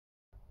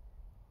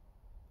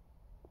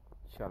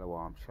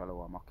Shalom,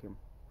 shalom, Akim.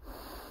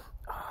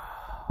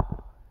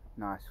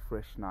 Nice,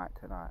 fresh night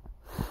tonight.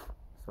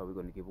 So we're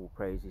going to give all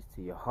praises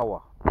to Yahweh,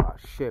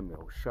 Hashem,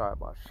 Yoshai,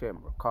 Hashem,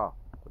 Rakah,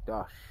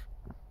 Kodash,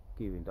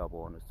 giving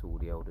double honors to all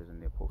the elders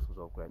and the apostles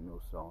of Great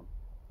Millstone,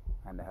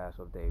 and the house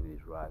of David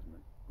is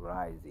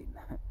rising.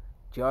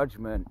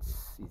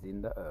 Judgments is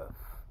in the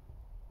earth.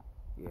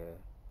 Yeah,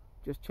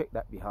 just check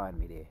that behind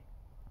me there.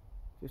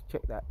 Just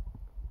check that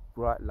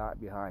bright light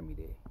behind me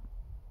there.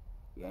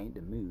 It ain't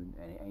the moon,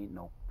 and it ain't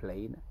no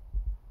plane.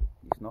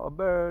 It's not a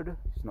bird,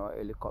 it's not a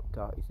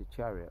helicopter, it's a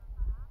chariot.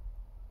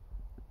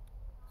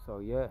 So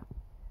yeah,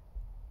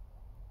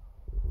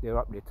 they're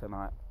up there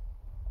tonight,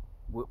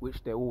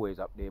 which they're always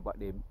up there, but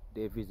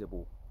they're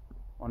visible.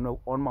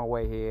 On my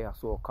way here, I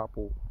saw a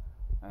couple,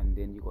 and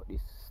then you got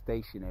this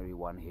stationary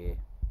one here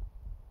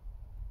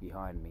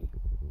behind me,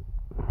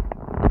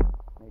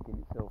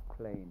 making itself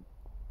plain,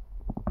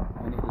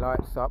 and it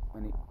lights up,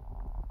 and it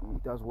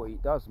does what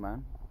it does,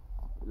 man.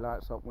 It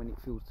lights up when it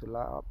feels to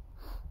light up.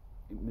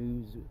 It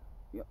moves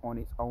on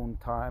its own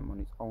time, on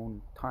its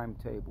own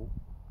timetable.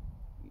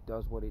 It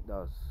does what it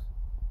does.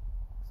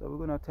 So we're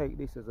going to take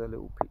this as a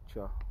little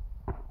picture.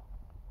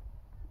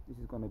 This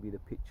is going to be the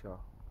picture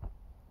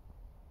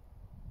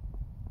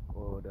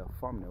or the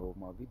thumbnail of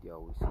my video.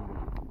 We see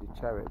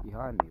the chariot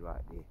behind me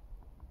right there.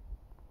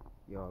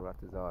 Yo,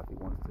 Ratazar, if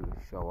it wants to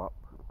show up.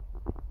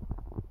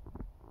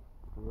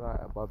 Right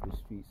above the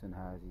streets and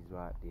houses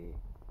right there.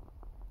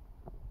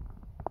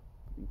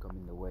 I think I'm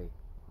in the way.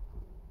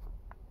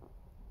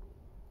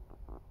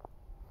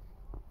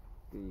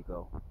 There you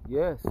go.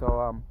 Yeah,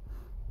 so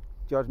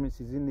judgments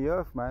is in the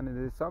earth, man, and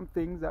there's some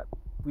things that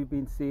we've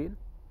been seeing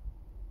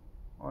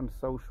on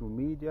social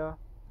media,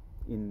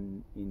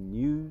 in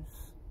news,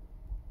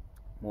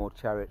 more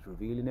chariots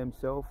revealing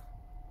themselves,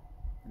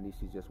 and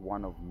this is just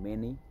one of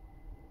many.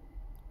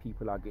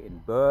 People are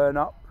getting burned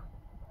up,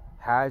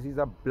 houses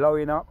are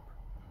blowing up,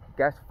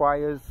 gas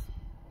fires,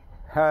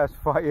 house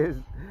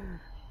fires,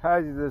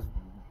 houses are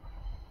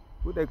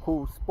what they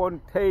call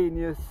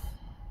spontaneous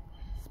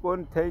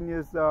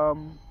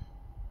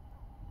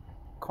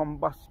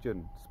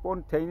combustion.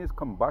 Spontaneous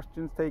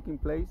combustions taking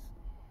place,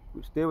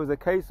 which there was a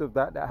case of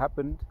that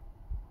happened.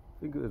 I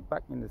think it was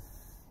back in the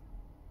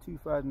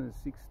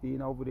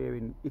 2016 over there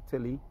in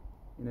Italy,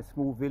 in a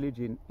small village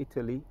in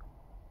Italy,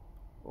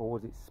 or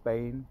was it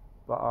Spain?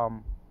 But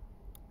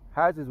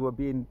houses were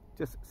being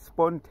just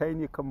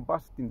spontaneous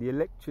combusting. The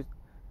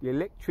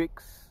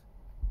electrics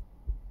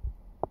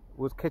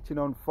was catching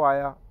on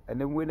fire, and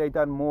then when they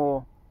done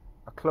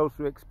a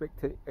closer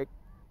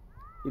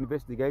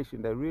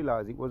investigation, they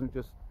realized it wasn't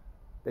just,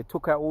 they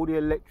took out all the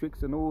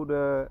electrics and all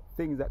the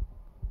things that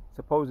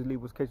supposedly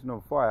was catching on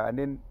fire, and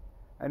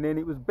then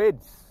it was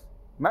beds,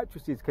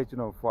 mattresses catching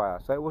on fire.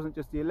 So it wasn't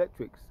just the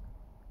electrics,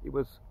 it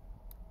was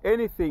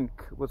anything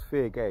was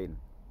fair game.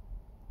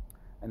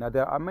 And I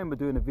remember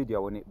doing a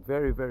video on it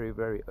very, very,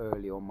 very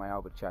early on my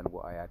other channel,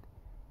 what I had,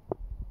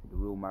 the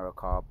Real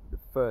Maracab, the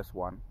first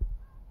one.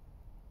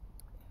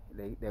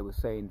 They were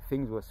saying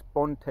things were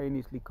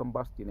spontaneously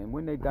combusting, and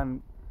when they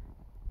done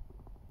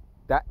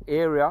that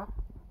area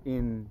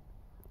in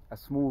a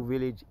small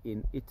village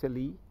in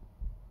Italy,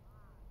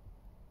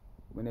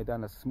 when they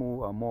done a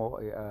more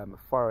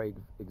thorough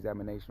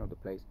examination of the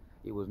place,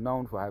 it was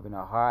known for having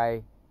a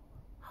high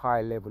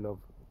level of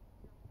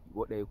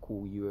what they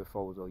call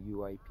UFOs or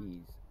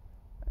UAPs.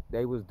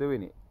 They was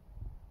doing it,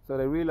 so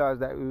they realized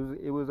that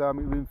it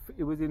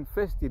was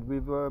infested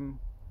with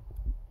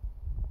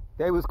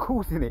they was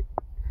causing it.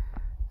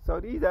 So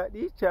these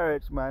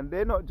chariots, man,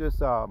 they're not just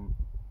they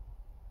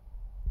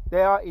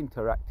are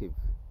interactive.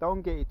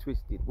 Don't get it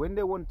twisted. When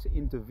they want to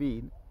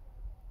intervene,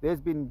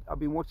 I've been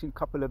watching a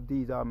couple of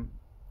these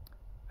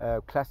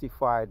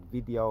classified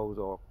videos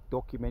or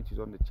documentaries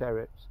on the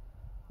chariots.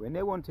 When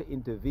they want to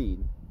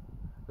intervene,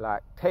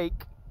 like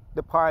take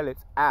the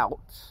pilots out,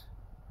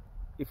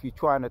 if you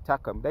try and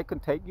attack them, they can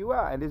take you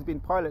out. And there's been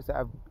pilots that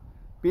have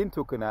been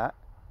taken out.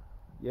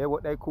 Yeah,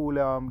 what they call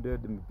the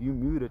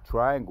Bermuda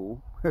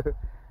Triangle.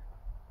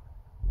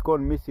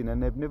 Gone missing,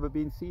 and they've never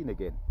been seen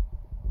again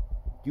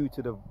due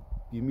to the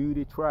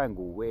Bermuda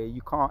Triangle, where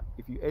you can't,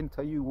 if you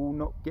enter, you will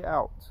not get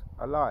out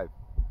alive.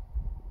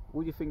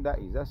 What do you think that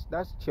is?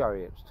 That's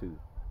chariots too,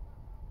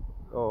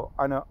 or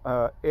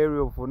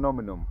aerial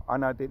phenomenon,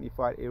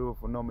 unidentified aerial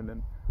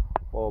phenomenon,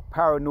 or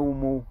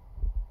paranormal,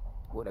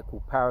 what they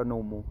call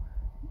paranormal.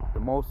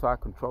 The Most High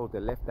controls the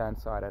left hand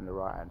side and the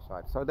right hand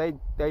side, so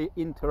they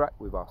interact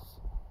with us.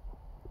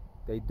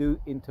 They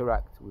do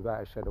interact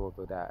without a shadow of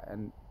a doubt,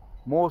 and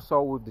more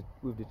so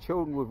with the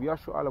children, with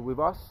Yahshua Allah, with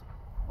us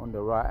on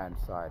the right hand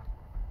side.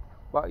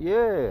 But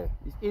yeah,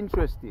 it's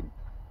interesting.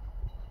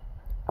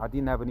 I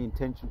didn't have any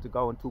intention to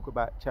go and talk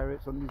about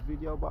chariots on this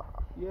video, but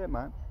yeah,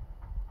 man,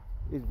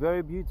 it's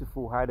very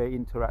beautiful how they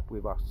interact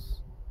with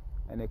us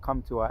and they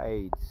come to our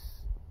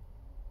aids.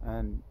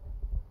 And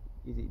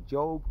is it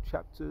Job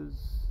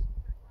chapters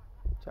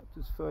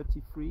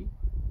 33,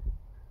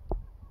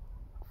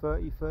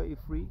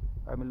 33?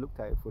 I haven't looked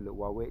at it for a little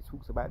while, where it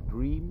talks about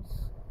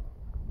dreams,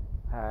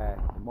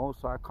 The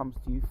Most High comes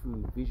to you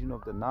through vision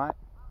of the night,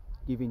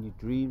 giving you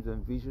dreams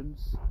and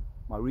visions.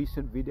 My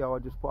recent video I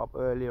just put up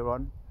earlier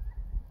on,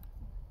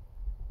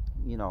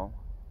 you know,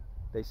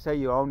 they say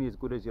you're only as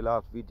good as your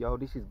last video.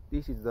 This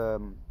is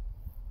the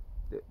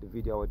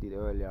video I did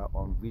earlier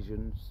on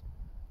visions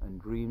and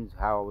dreams,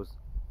 how I was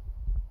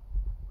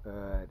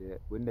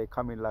when they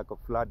come in like a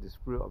flood, the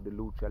Spirit of the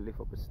Lord shall lift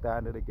up a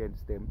standard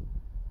against them.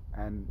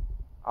 And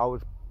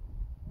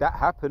that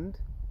happened.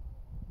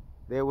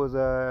 There was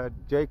a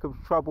Jacob's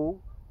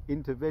trouble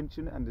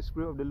intervention, and the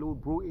Spirit of the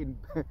Lord brought in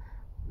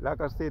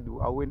like I said,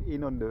 I went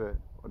in on the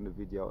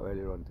video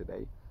earlier on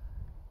today.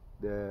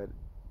 The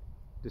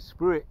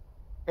Spirit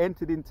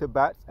entered into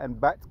bats, and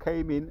bats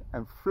came in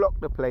and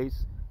flocked the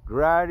place,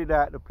 grounded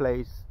out the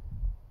place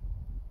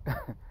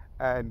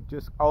and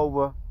just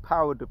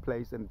overpowered the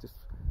place and just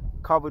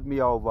covered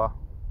me over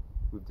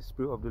with the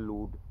Spirit of the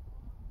Lord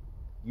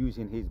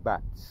using his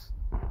bats.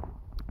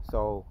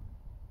 So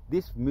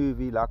this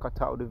movie, like I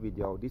titled the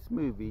video, this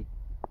movie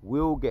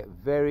will get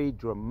very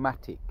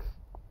dramatic.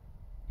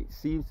 It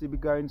seems to be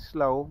going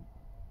slow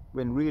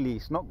when really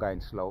it's not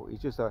going slow.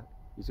 It's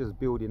just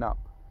building up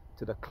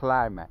to the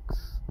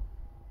climax.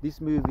 This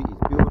movie is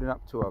building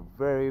up to a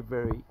very,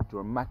 very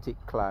dramatic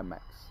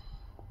climax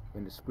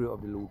when the Spirit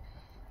of the Lord,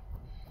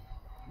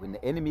 when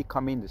the enemy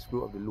come in, the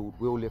Spirit of the Lord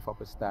will lift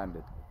up a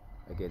standard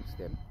against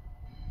them.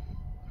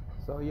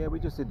 So yeah, we're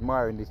just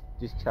admiring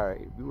this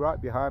chariot. It's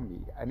right behind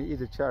me, and it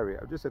is a chariot.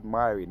 I'm just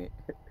admiring it.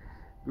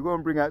 We're going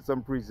to bring out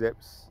some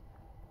precepts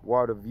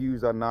while the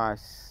views are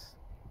nice,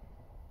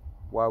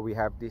 while we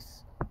have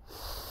this.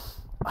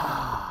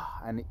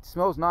 And it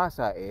smells nice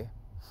out here.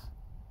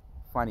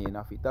 Funny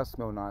enough, it does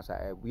smell nice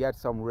out here. We had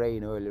some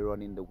rain earlier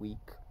on in the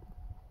week,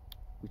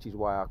 which is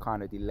why I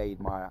kind of delayed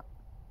my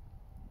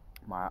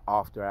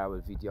after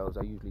hours videos.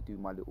 I usually do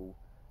my little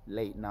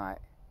late night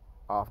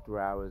after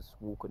hours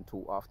walk and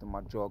talk after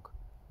my jog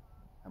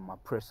and my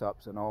press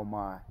ups and all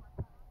my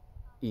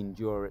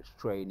endurance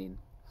training.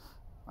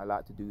 I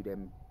like to do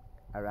them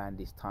around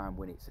this time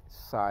when it's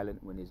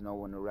silent, when there's no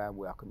one around,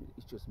 where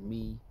it's just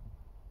me,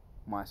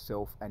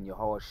 myself and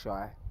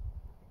Yahushua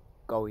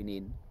going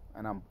in,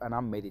 and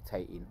I'm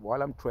meditating.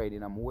 While I'm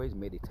training, I'm always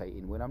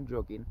meditating. When I'm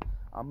jogging,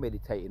 I'm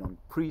meditating on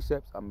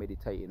precepts, I'm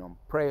meditating on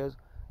prayers,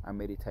 I'm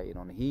meditating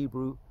on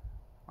Hebrew.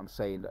 I'm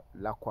saying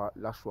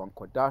Lashwan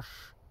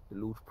Kodash, the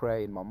Lord's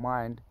Prayer in my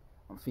mind.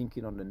 I'm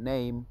thinking on the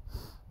name.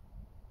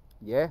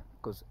 Yeah,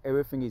 because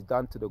everything is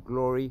done to the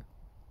glory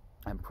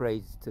and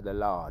praise to the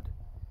Lord.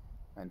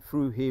 And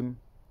through him,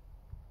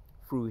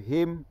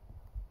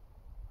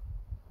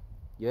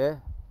 yeah,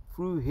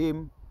 through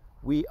him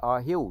we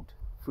are healed.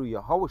 Through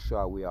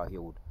Yahushua we are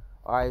healed.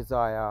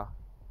 Isaiah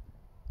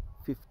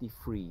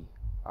 53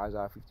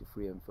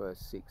 and verse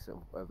 6,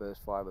 verse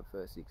 5 and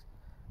verse 6.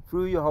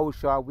 Through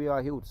Yahushua we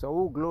are healed. So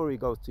all glory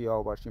goes to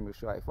Yahuwah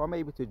Shemashai. If I'm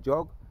able to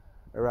jog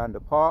around the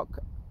park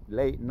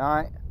late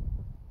night,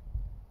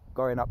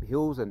 going up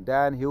hills and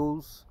down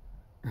hills,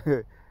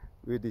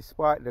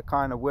 despite the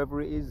kind of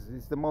weather it is,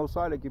 it's the Most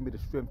High that give me the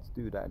strength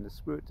to do that and the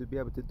Spirit to be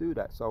able to do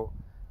that. So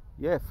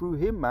yeah, through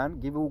him, man,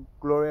 give all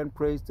glory and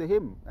praise to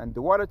him. And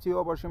the water to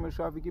Yahuwah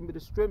Shemashai, give me the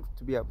strength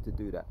to be able to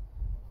do that.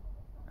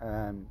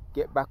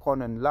 Get back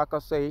on, and like I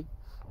say,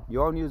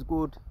 you're only as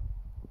good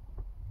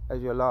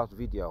as your last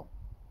video.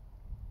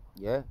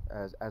 Yeah,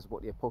 as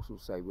what the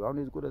apostles say, we're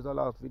only as good as our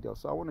last video.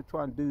 So I want to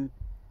try and do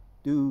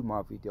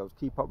my videos,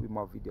 keep up with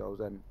my videos,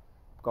 and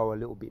go a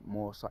little bit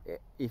more. So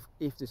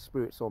if the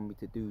Spirit's on me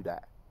to do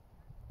that,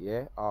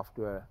 yeah,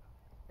 after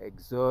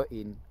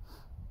exerting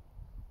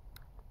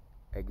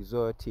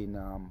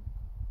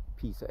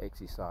piece of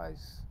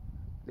exercise.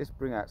 Let's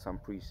bring out some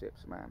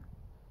precepts, man.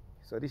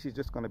 So this is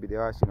just going to be the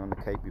icing on the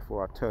cake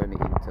before I turn it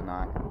in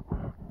tonight.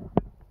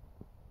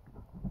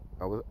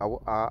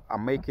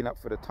 I'm making up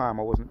for the time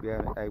I wasn't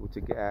able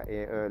to get out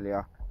here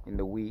earlier in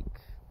the week,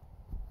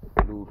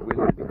 Lord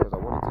willing, because I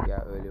wanted to get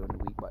out earlier in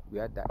the week, but we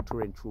had that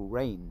torrential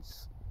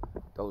rains,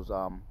 those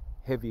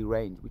heavy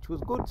rains, which was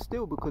good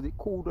still because it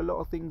cooled a lot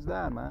of things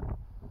down, man.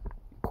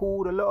 It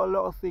cooled a lot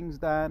of things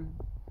down.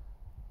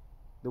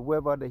 The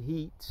weather, the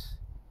heat,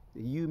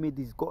 the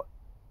humidity got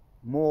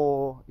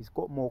more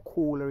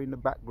cooler in the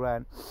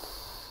background.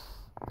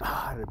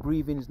 The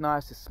breathing's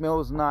nice, it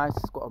smells nice,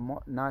 it's got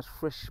a nice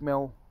fresh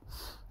smell.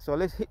 So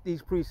let's hit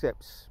these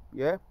precepts,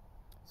 yeah?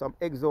 Some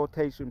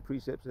exhortation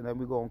precepts, and then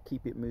we're going to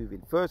keep it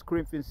moving. 1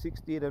 Corinthians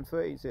 16 and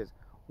 13 says,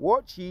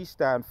 watch ye,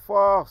 stand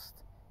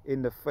fast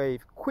in the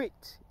faith,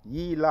 quit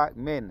ye like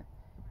men,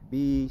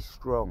 be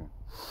strong.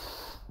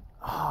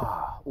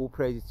 All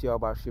praises to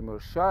Yahuwah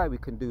Shemashai, we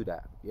can do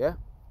that, yeah?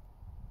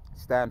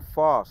 Stand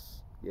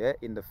fast, yeah,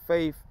 in the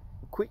faith,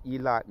 quit ye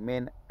like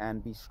men,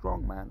 and be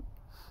strong, man.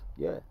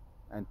 Yeah.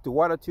 And to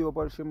what to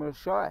Yahuwah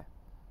Shemashai,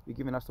 you're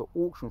giving us the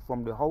auction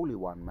from the Holy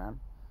One, man.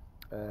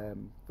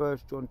 1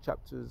 John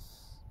chapters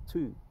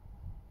 2,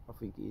 I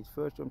think it is.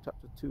 1 John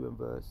chapter 2 and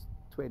verse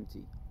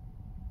 20.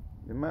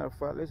 As a matter of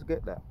fact, let's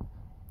get that.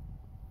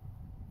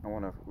 I don't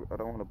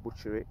want to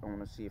butcher it. I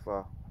want to see if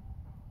I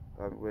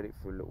haven't read it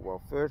for a little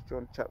while. 1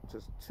 John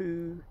chapters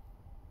 2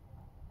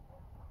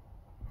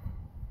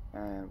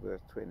 and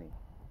verse 20.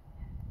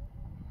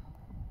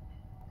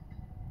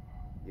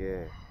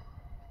 Yeah.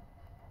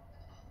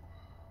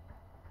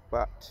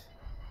 But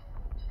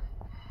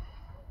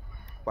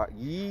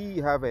ye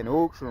have an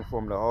auction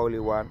from the Holy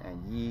One,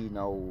 and ye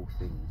know all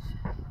things.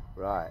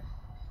 Right.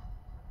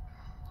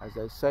 As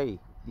I say,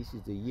 this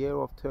is the year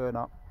of turn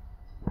up,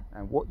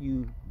 and what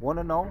you want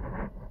to know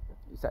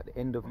is at the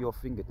end of your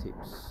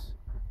fingertips.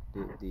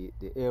 The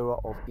era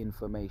of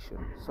information,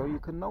 so you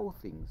can know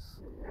things.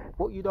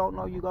 What you don't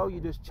know,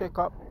 you just check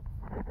up.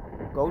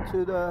 Go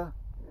to the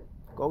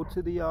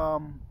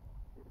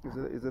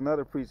is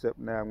another precept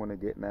now I'm going to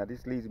get now.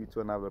 This leads me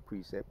to another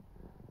precept.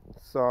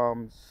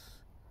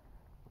 Psalms.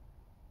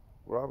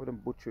 Rather than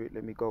butcher it,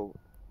 let me go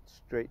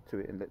straight to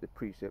it and let the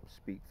precept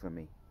speak for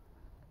me.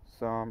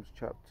 Psalms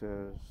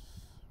chapters.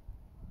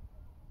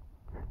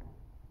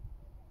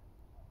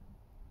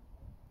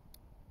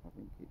 I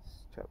think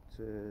it's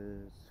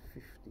chapters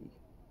 50.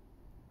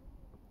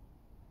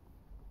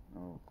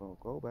 No,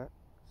 go back.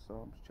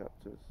 Psalms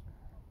chapters.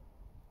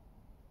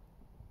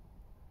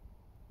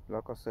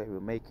 Like I say, we're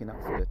making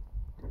up for it.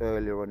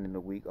 Earlier on in the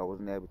week, I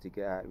wasn't able to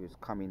get out. It was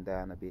coming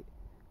down a bit.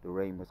 The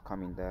rain was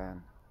coming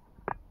down,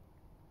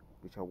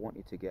 which I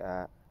wanted to get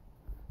out.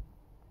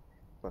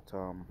 But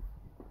all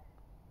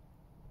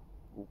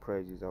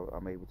praises,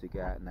 I'm able to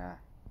get out now.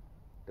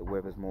 The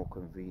weather's more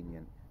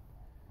convenient.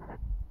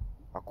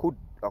 I could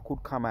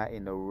come out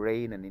in the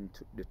rain and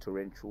into the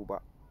torrential,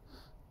 but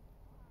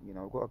you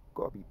know,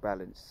 got to be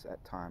balanced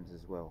at times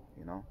as well.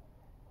 You know,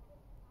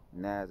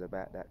 now's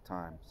about that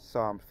time.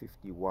 Psalm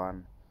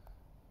 51.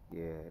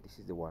 Yeah, this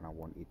is the one I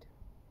wanted.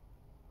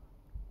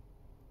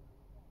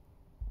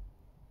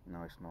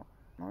 No, it's not.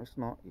 No, it's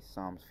not. It's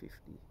Psalms 50.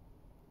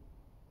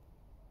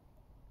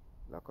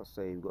 Like I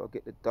say, we've got to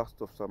get the dust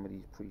off some of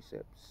these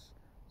precepts.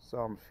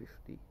 Psalms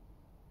 50.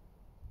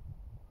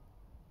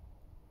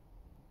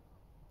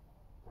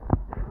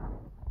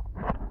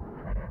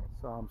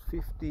 Psalms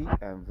 50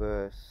 and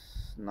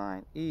verse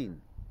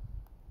 19.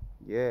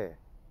 Yeah.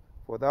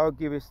 For thou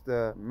givest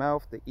the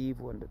mouth the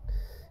evil and the...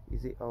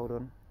 Is it? Hold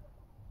on.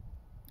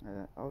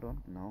 Hold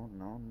on.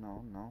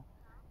 No.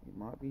 It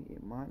might be.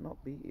 It might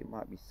not be. It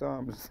might be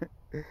Psalms.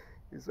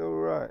 It's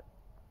alright.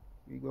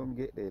 We're going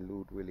to get there,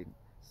 Lord willing.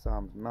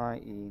 Psalms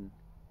 19.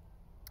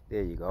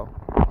 There you go.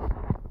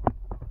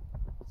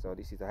 So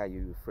this is how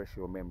you refresh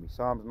your memory.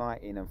 Psalms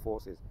 19 and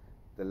 4 says,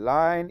 the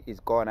line is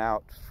gone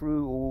out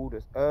through all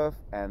the earth,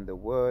 and the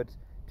words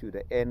to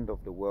the end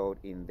of the world.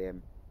 In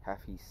them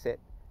hath he set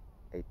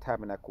a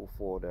tabernacle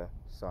for the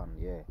sun.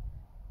 Yeah.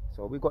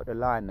 So we got the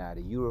line now,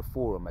 the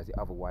Euroforum, as it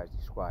otherwise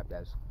described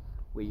as,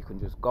 where you can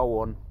just go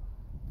on,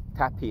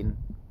 tap in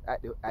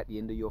at the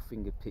end of your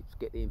fingertips,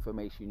 get the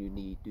information you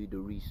need, do the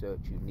research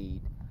you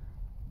need.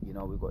 You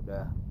know, we've got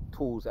the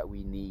tools that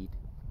we need,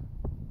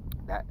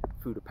 that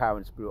through the power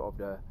and spirit of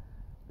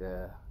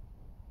the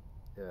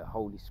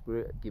Holy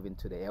Spirit given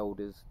to the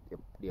elders,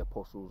 the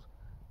apostles,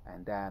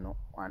 and down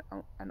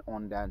and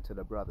on down to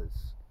the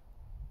brothers.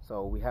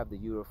 So we have the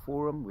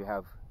Euroforum. We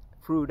have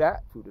through the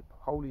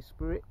Holy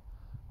Spirit,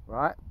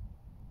 right?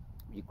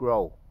 We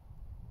grow.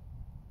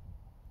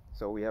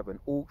 So we have an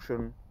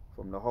auction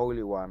from the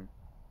Holy One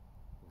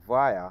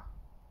via.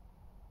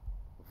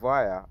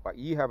 But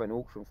ye have an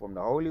auction from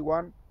the Holy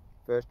One.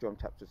 1 John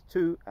chapters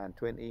 2 and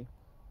 20,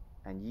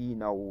 and ye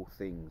know all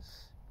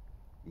things.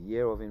 The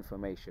year of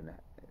information.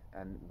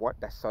 And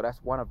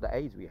that's one of the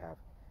aids we have,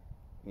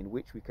 in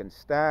which we can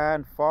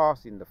stand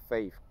fast in the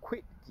faith,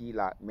 quit ye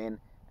like men,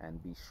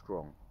 and be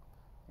strong,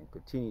 and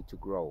continue to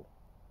grow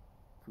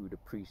through the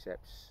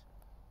precepts.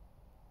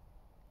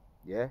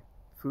 Yeah,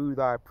 through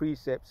thy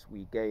precepts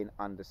we gain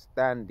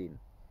understanding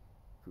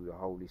through the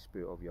Holy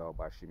Spirit of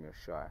Yahweh Shem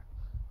Yeshua.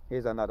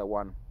 Here's another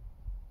one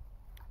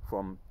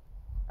from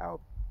our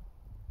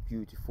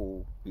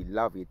beautiful,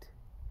 beloved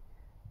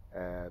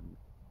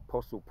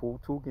Apostle Paul,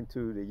 talking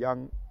to the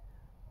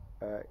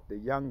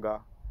younger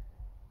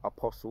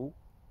apostle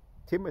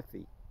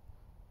Timothy.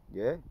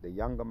 Yeah, the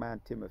younger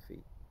man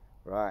Timothy.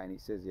 Right, and it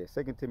says here,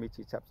 2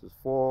 Timothy chapters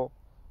 4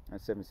 and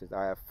 7 says,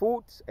 I have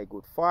fought a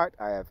good fight,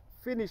 I have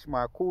finished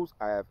my course,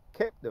 I have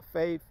kept the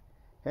faith.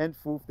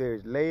 Henceforth there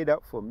is laid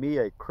up for me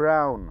a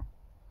crown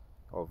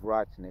of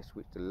righteousness,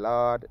 which the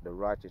Lord, the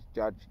righteous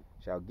judge,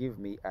 shall give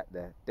me at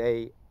the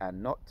day,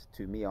 and not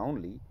to me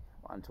only,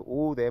 but unto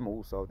all them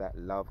also that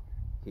love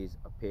his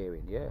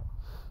appearing. Yeah.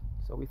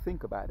 So we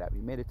think about that,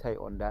 we meditate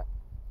on that,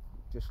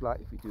 just like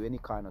if we do any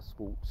kind of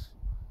sports,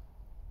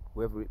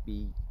 whether it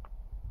be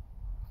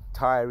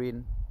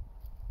tiring,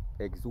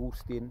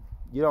 exhausting,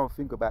 you don't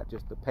think about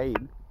just the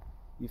pain,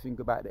 you think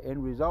about the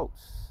end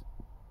results,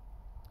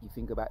 you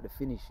think about the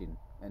finishing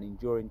and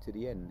enduring to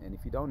the end. And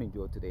if you don't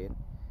endure to the end,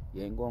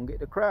 you ain't going to get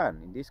the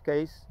crown. In this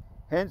case,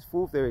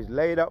 henceforth there is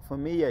laid up for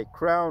me a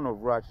crown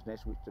of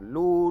righteousness, which the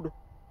Lord,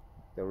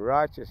 the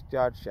righteous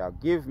judge, shall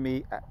give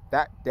me at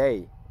that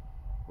day.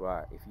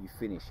 Right, if you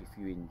finish, if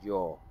you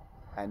endure,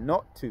 and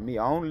not to me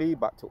only,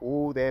 but to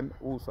all them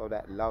also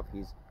that love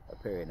his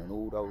appearing, and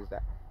all those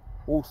that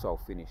also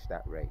finish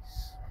that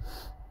race.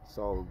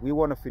 So we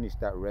want to finish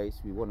that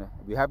race.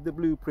 We have the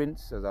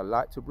blueprints, as I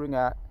like to bring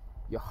out.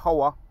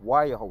 Yahweh,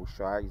 why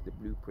Yahushua is the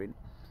blueprint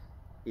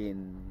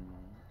in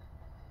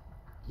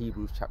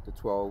Hebrews chapter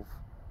 12.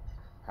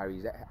 How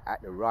he's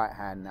at the right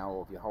hand now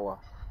of Yahweh,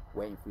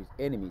 waiting for his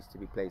enemies to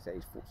be placed at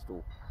his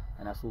footstool.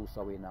 And that's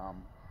also in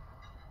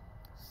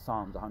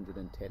Psalms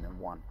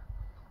 110:1.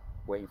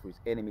 Waiting for his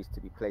enemies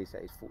to be placed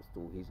at his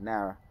footstool. He's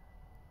now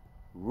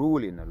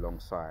ruling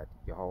alongside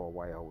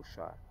Yahweh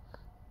Yahushua.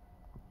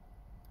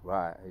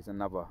 Right, here's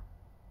another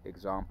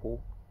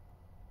example.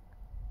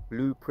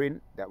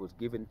 Blueprint that was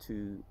given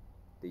to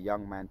the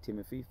young man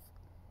Timothy.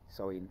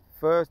 So in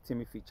 1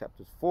 Timothy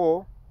chapter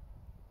 4,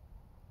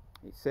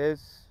 it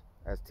says,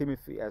 as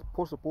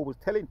Apostle Paul was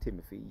telling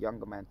Timothy,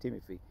 younger man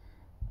Timothy,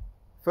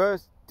 1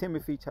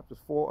 Timothy chapter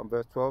 4 and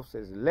verse 12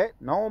 says, let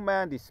no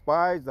man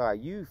despise thy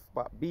youth,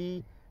 but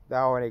be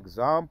thou an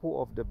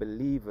example of the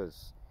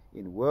believers,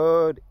 in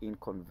word, in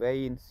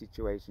conveying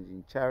situations,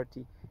 in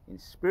charity, in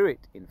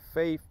spirit, in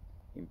faith,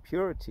 in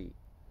purity,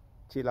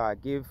 till I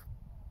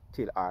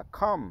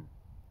come.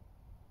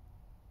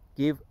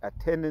 Give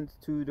attendance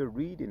to the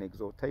reading,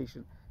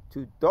 exhortation,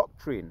 to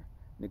doctrine.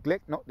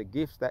 Neglect not the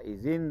gifts that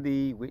is in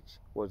thee, which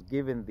was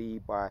given thee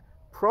by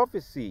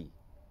prophecy,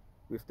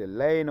 with the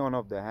laying on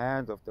of the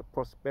hands of the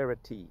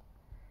prosperity.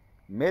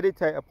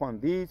 Meditate upon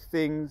these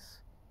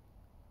things,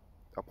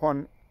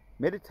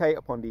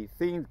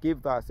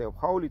 give thyself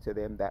wholly to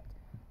them, that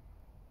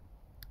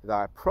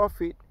thy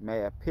profit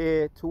may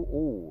appear to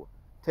all.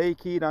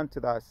 Take heed unto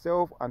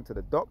thyself, unto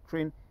the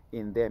doctrine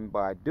in them.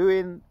 By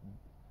doing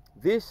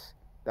this,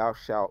 thou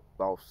shalt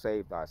both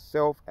save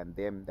thyself and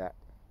them that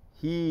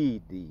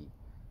heed thee.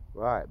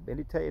 Right,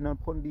 meditating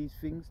upon these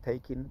things,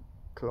 taking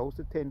close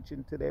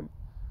attention to them,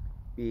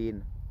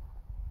 being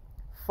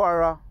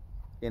thorough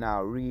in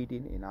our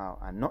reading,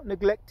 and not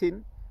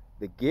neglecting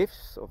the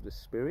gifts of the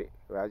Spirit,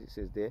 as it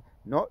says there,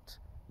 not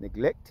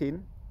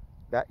neglecting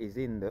that is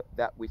in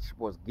that which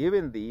was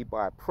given thee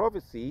by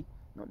prophecy,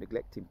 not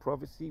neglecting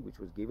prophecy which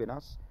was given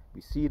us.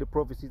 We see the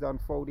prophecies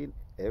unfolding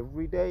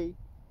every day.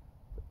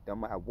 No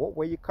matter what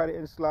way you cut it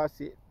and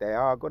slice it, they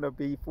are going to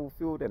be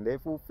fulfilled, and they're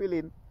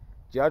fulfilling.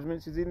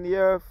 Judgments is in the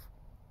earth,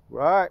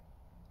 right?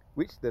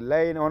 Which the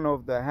laying on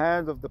of the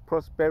hands of the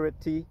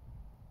prosperity,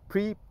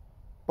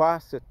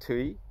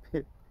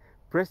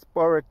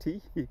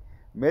 prosperity.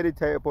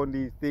 Meditate upon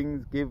these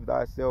things, give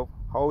thyself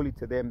wholly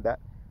to them, that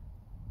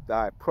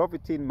thy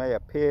profiting may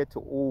appear to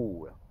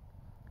all.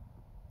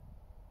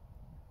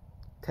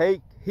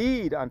 Take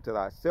heed unto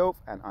thyself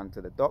and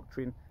unto the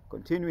doctrine,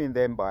 continuing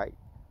them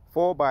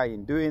for by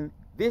in doing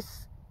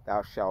this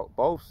thou shalt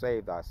both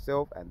save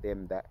thyself and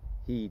them that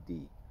heed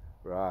thee.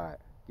 Right,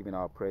 giving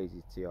our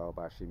praises to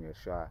Yahweh Hashem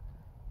Yeshua.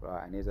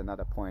 Right, and here's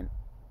another point,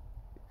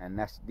 and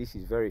this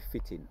is very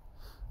fitting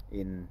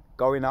in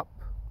going up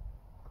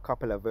a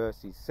couple of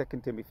verses, 2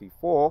 Timothy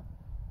 4,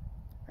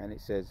 and it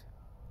says,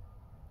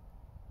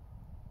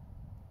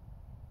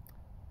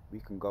 we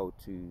can go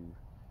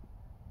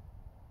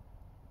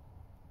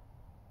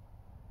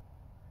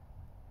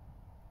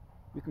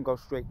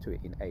straight to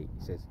it in 8.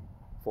 It says,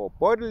 for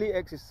bodily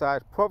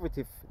exercise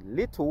profiteth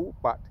little,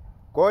 but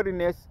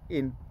godliness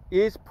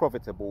is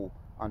profitable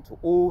unto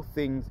all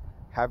things,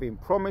 having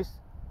promise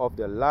of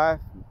the life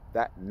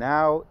that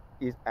now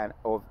is and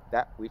of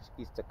that which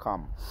is to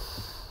come.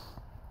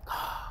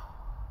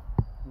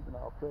 Even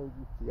our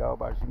praises to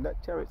Yahweh.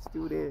 That chariot's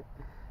still there,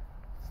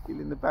 still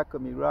in the back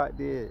of me right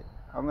there.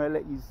 I'm going to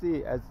let you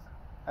see it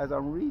as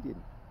I'm reading,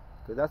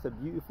 because that's a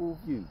beautiful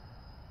view.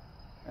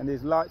 And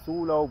there's lights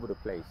all over the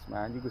place,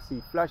 man. You can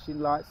see flashing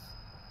lights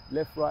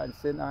left, right and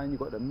center, and you've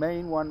got the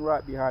main one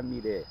right behind me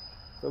there.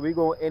 So we're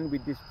going to end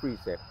with this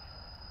precept.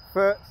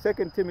 2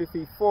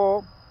 Timothy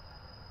 4,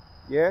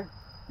 yeah,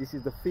 this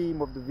is the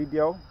theme of the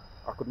video.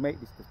 I could make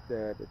this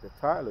the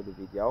title of the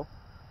video,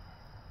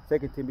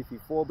 2 Timothy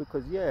 4,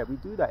 because yeah, we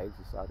do that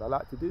exercise. I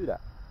like to do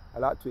that. I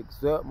like to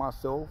exert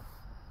myself,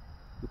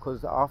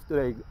 because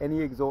after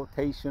any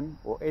exhortation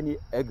or any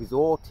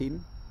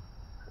exhorting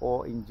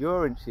or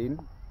endurance in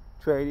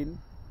training,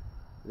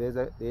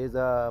 the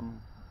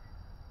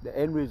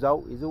end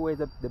result is always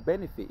the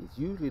benefit. It's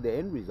usually the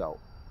end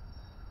result,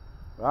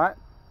 right?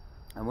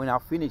 And when I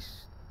finish,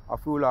 I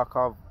feel like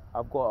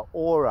I've got an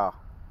aura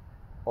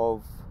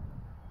of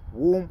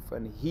warmth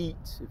and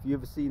heat. If you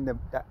ever seen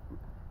that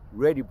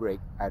Ready Break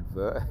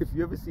advert, if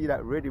you ever see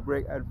that Ready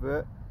Break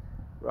advert,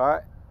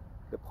 right?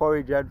 The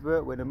porridge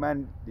advert, when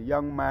the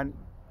young man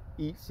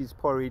eats his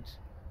porridge,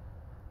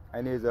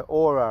 and there's an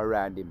aura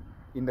around him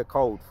in the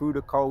cold, through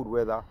the cold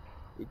weather.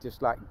 It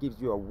just like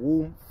gives you a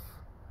warmth,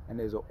 and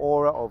there's an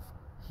aura of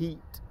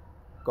heat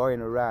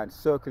going around,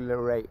 circling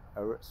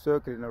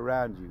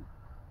around you.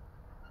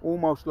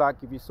 Almost like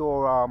if you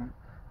saw,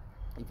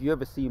 if you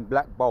ever seen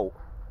Black Bolt,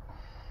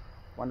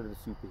 one of the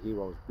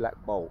superheroes, Black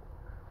Bolt,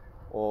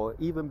 or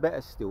even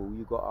better still,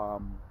 you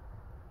got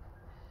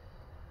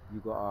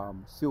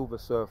Silver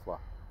Surfer.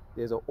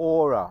 There's an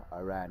aura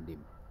around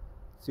him.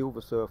 Silver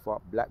Surfer,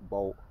 Black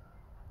Bolt.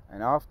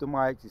 And after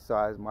my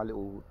exercise, my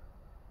little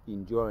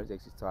endurance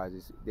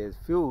exercises, there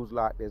feels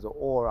like there's an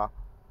aura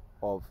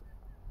of,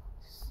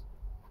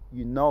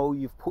 you know,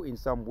 you've put in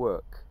some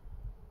work,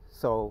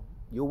 so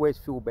you always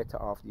feel better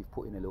after you've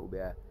put in a little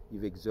bit,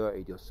 you've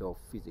exerted yourself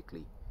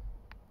physically.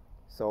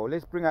 So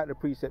let's bring out the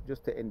precept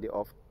just to end it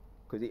off,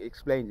 because it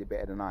explains it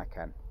better than I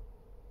can.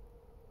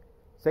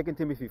 2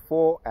 Timothy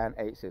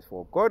 4:8 says,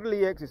 "For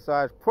godly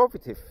exercise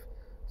profiteth."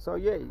 So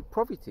yeah,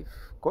 profiteth.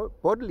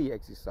 Bodily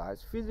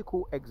exercise,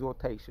 physical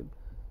exhortation,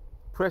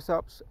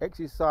 press-ups,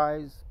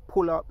 exercise,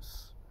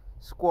 pull-ups,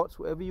 squats,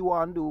 whatever you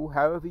want to do,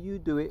 however you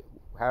do it,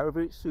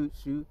 however it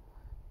suits you,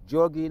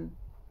 jogging,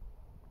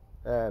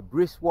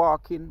 brisk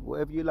walking,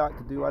 whatever you like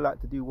to do. I like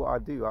to do what I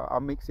do. I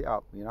mix it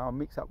up, you know. I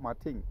mix up my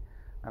thing,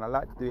 and I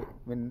like to do it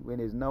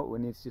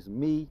when it's just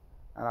me,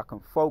 and I can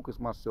focus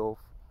myself.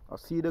 I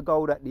see the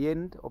goal at the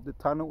end of the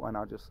tunnel, and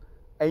I just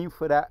aim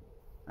for that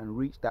and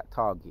reach that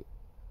target.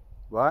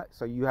 Right?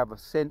 So you have a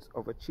sense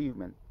of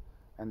achievement,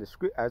 and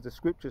as the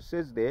scripture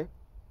says there,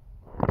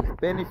 it's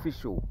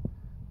beneficial.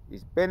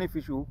 It's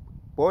beneficial.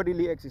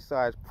 Bodily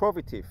exercise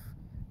profiteth,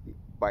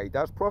 but it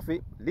does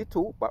profit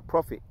little, but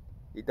profit.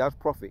 It does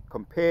profit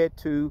compared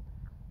to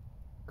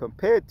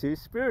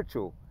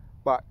spiritual.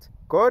 But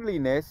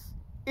godliness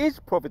is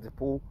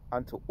profitable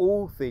unto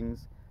all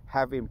things,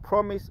 having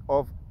promise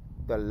of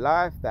the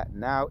life that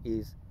now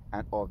is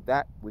and of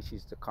that which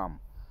is to come.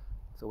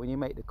 So when you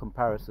make the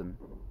comparison,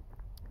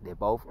 they're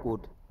both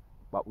good,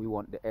 but we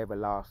want the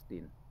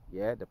everlasting.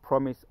 Yeah, the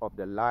promise of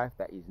the life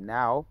that is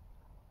now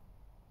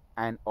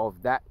and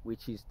of that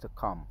which is to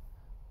come.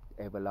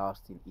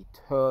 Everlasting,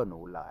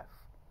 eternal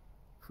life.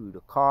 Through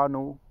the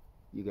carnal,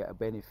 you get a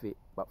benefit,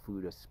 but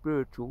through the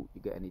spiritual,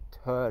 you get an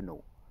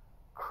eternal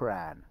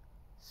crown,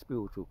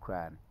 spiritual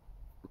crown.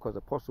 Because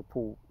Apostle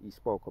Paul, he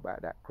spoke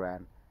about that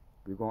crown.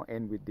 We're going to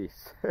end with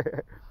this.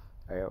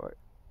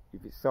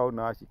 If it's so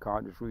nice, you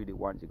can't just read it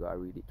once, you got to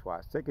read it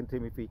twice. 2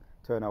 Timothy,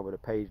 turn over the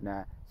page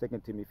now.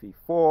 2 Timothy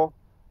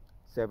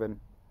 4:7.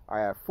 I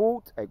have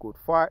fought a good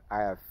fight, I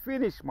have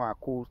finished my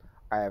course,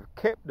 I have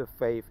kept the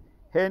faith.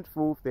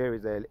 Henceforth there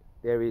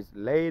is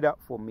laid up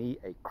for me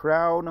a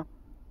crown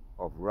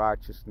of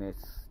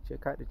righteousness.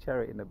 Check out the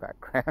chariot in the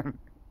background.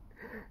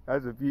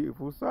 That's a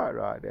beautiful sight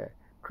right there.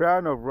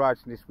 Crown of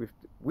righteousness, with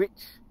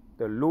which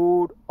the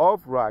Lord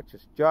of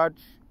righteous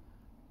judge.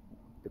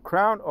 The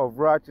crown of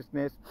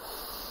righteousness.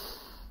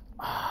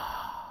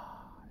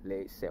 Let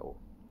it settle.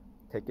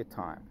 Take your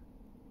time.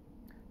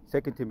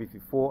 2 Timothy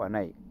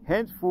 4:8.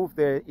 Henceforth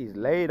there is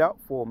laid up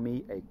for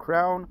me a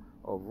crown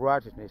of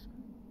righteousness,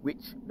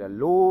 which the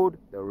Lord,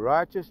 the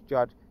righteous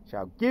judge,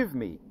 shall give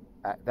me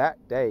at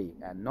that day,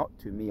 and not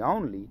to me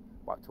only,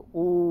 but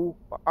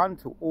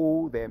unto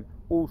all them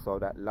also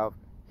that love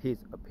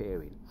his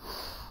appearing.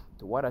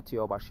 So what I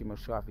tell about Shima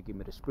Shai for giving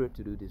me the spirit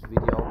to do this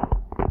video,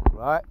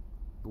 right?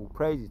 All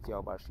praises to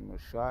Yahweh Shima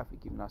Shai for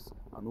giving us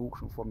an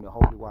auction from the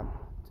Holy One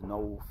to know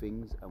all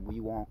things, and we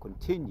want to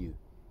continue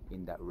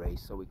in that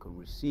race so we can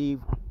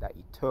receive that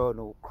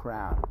eternal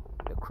crown,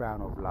 the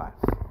crown of life.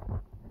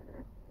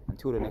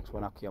 Until the next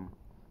one, Akim,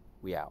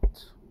 we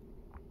out.